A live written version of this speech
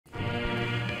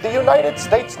The United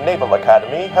States Naval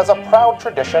Academy has a proud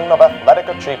tradition of athletic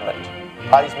achievement,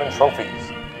 Heisman trophies,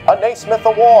 a Naismith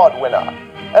Award winner,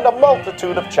 and a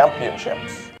multitude of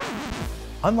championships.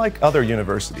 Unlike other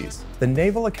universities, the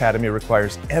Naval Academy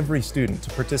requires every student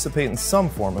to participate in some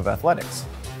form of athletics.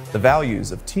 The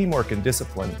values of teamwork and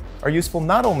discipline are useful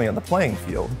not only on the playing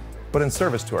field, but in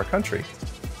service to our country.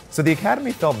 So the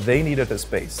Academy felt they needed a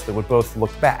space that would both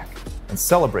look back and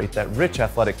celebrate that rich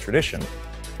athletic tradition,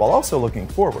 while also looking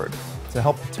forward to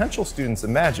help potential students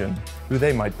imagine who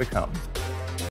they might become.